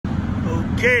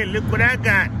Okay, look what I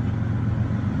got.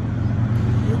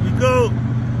 Here we go.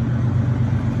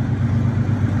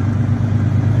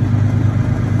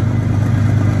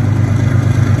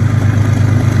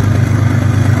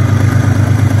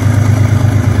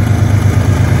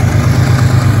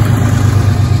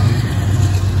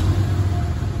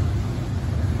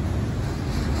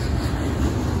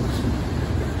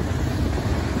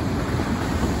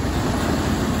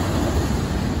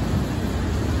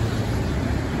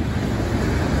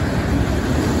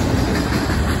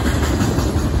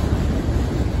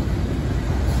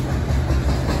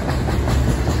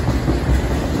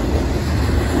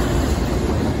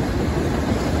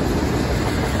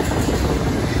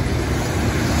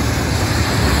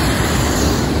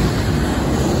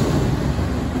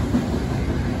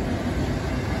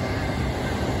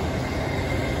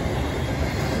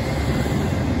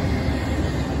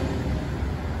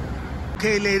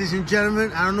 Okay, ladies and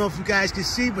gentlemen, I don't know if you guys can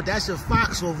see, but that's a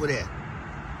fox over there.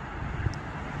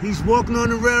 He's walking on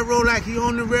the railroad like he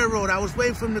on the railroad. I was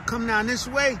waiting for him to come down this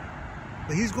way,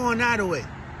 but he's going that way.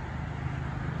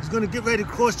 He's gonna get ready to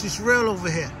cross this rail over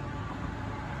here.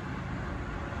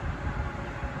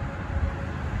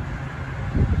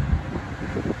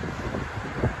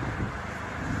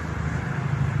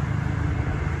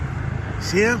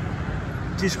 See him?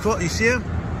 Just cross, you see him?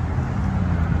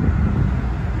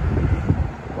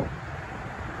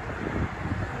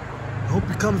 Hope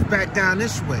he comes back down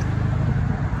this way.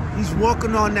 He's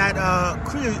walking on that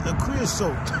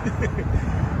creosote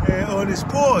on his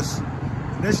paws.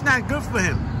 That's not good for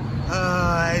him.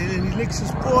 And he licks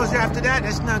his paws after that.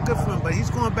 That's not good for him. But he's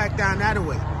going back down that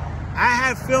way. I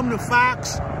had filmed the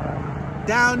fox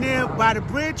down there by the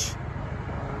bridge.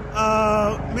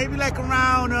 Maybe like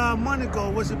around a month ago.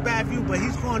 It was a bad view, but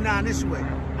he's going down this way.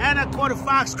 And I caught a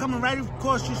fox coming right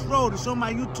across this road. It's on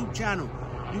my YouTube channel.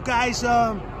 You guys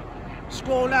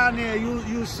scroll down there,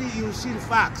 you'll see the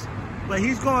fox. But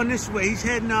he's going this way. He's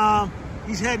heading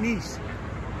east.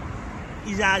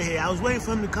 He's out here. I was waiting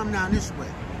for him to come down this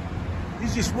way.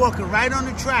 He's just walking right on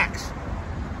the tracks.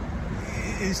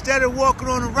 Instead of walking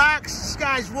on the rocks, this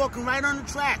guy's walking right on the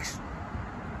tracks.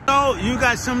 So you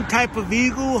got some type of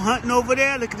eagle hunting over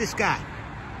there. Look at this guy.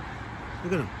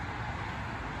 Look at him.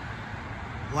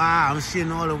 Wow, I'm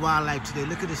seeing all the wildlife today.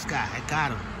 Look at this guy. I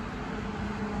got him.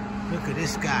 Look at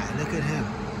this guy. Look at him.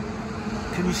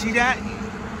 Can you see that?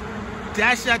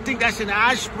 I think that's an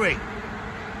osprey.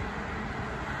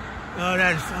 Oh,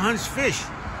 that hunts fish.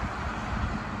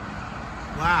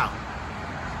 Wow.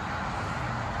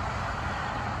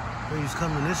 But he's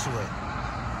coming this way.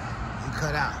 He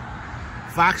cut out.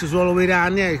 Fox is all the way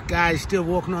down there. Guy's still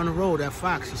walking on the road. That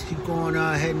fox just keep going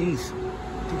heading east.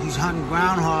 I think he's hunting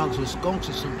groundhogs or skunks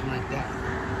or something like that.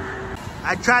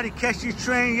 I tried to catch this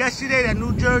train yesterday, that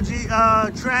New Jersey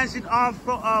Transit Armed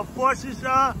Forces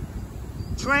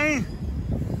train.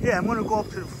 Yeah, I'm gonna go up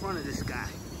to the front of this guy.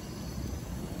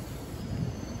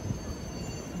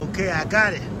 Okay, I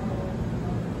got it.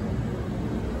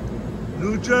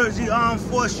 New Jersey Armed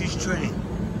Forces train.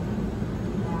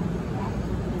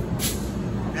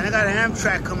 And I got an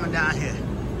Amtrak coming down here.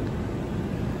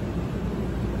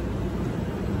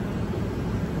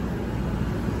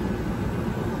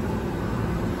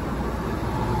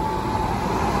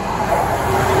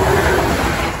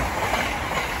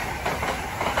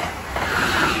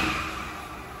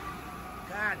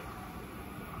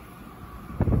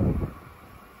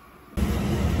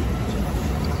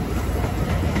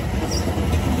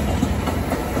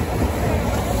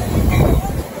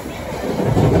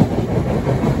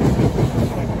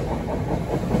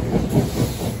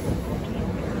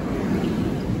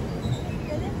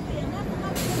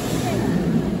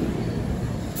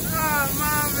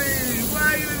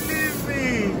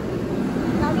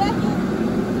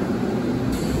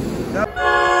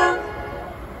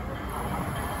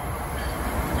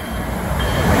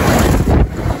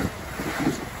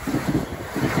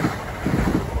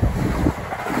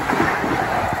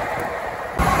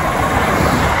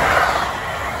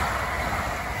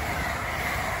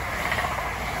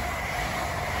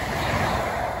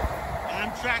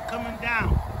 Amtrak coming down.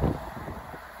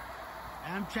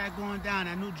 Amtrak going down.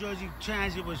 That New Jersey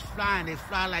Transit was flying. They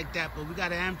fly like that, but we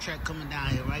got an Amtrak coming down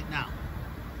here right now.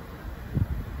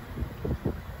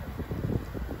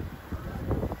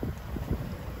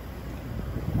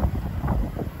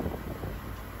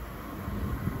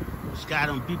 This guy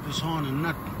don't beep his horn or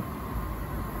nothing.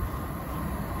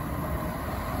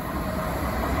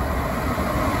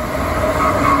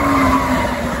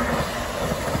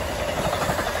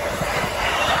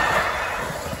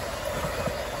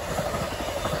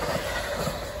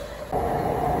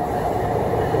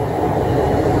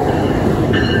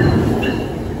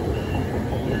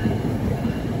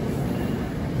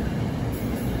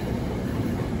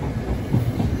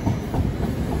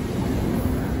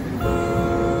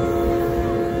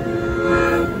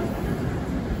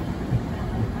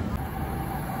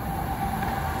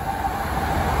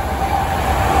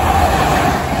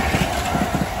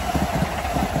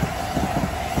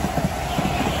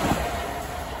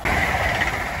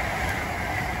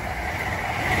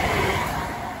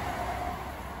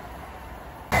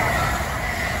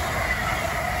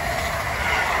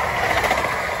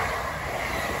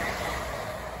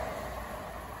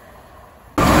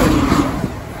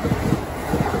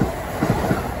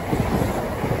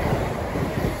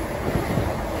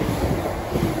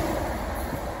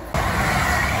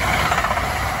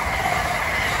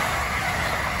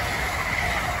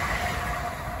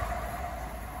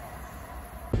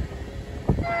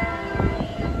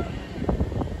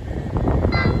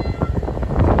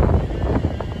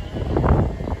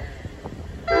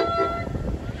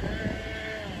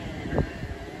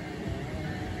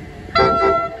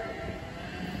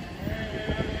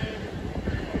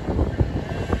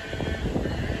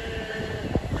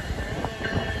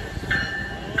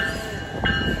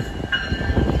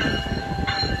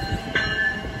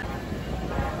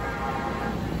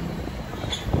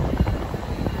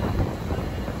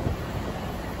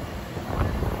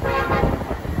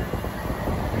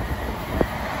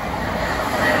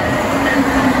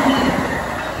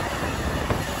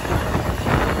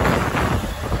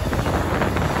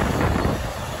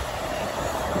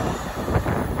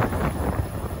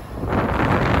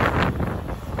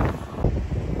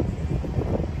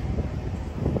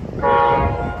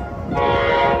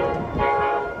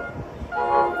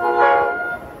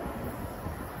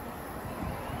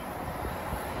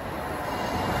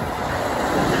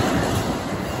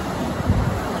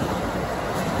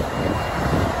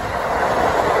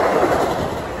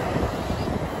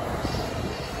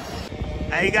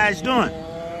 How you guys doing?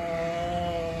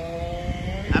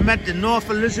 I'm at the North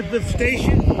Elizabeth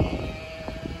station.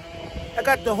 I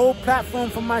got the whole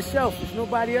platform for myself. There's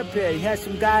nobody up here. He had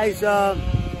some guys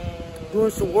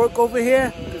doing some work over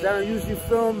here, because I don't usually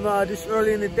film this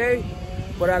early in the day.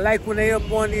 But I like when they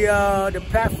up on the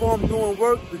platform doing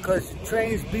work, because the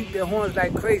trains beat their horns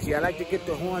like crazy. I like to get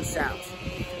the horn sounds.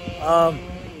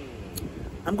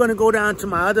 I'm gonna go down to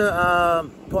my other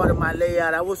part of my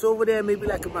layout. I was over there maybe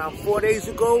like around 4 days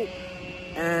ago,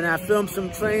 and I filmed some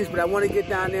trains, but I want to get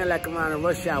down there like around a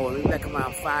rush hour, maybe like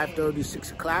around 5:30,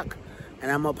 6 o'clock.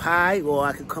 And I'm up high, or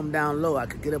I could come down low. I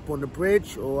could get up on the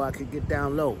bridge, or I could get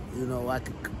down low. You know, I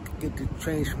could get the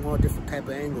trains from all different type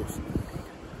of angles.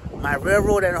 My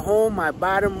railroad at home, my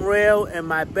bottom rail, and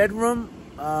my bedroom,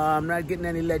 I'm not getting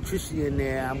any electricity in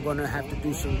there. I'm gonna have to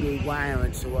do some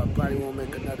rewiring, so I probably won't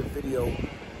make another video.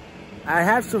 I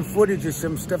have some footage of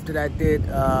some stuff that I did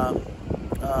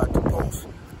to post.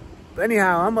 But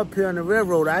anyhow, I'm up here on the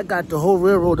railroad. I got the whole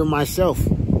railroad to myself.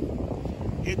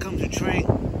 Here comes a train.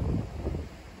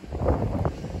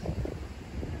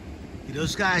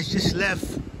 Those guys just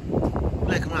left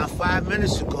like around 5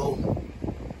 minutes ago.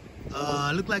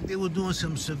 Looked like they were doing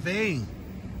some surveying.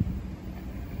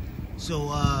 So,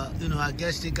 you know, I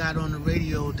guess they got on the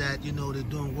radio that, you know, they're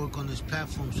doing work on this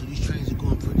platform, so these trains are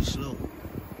going pretty slow.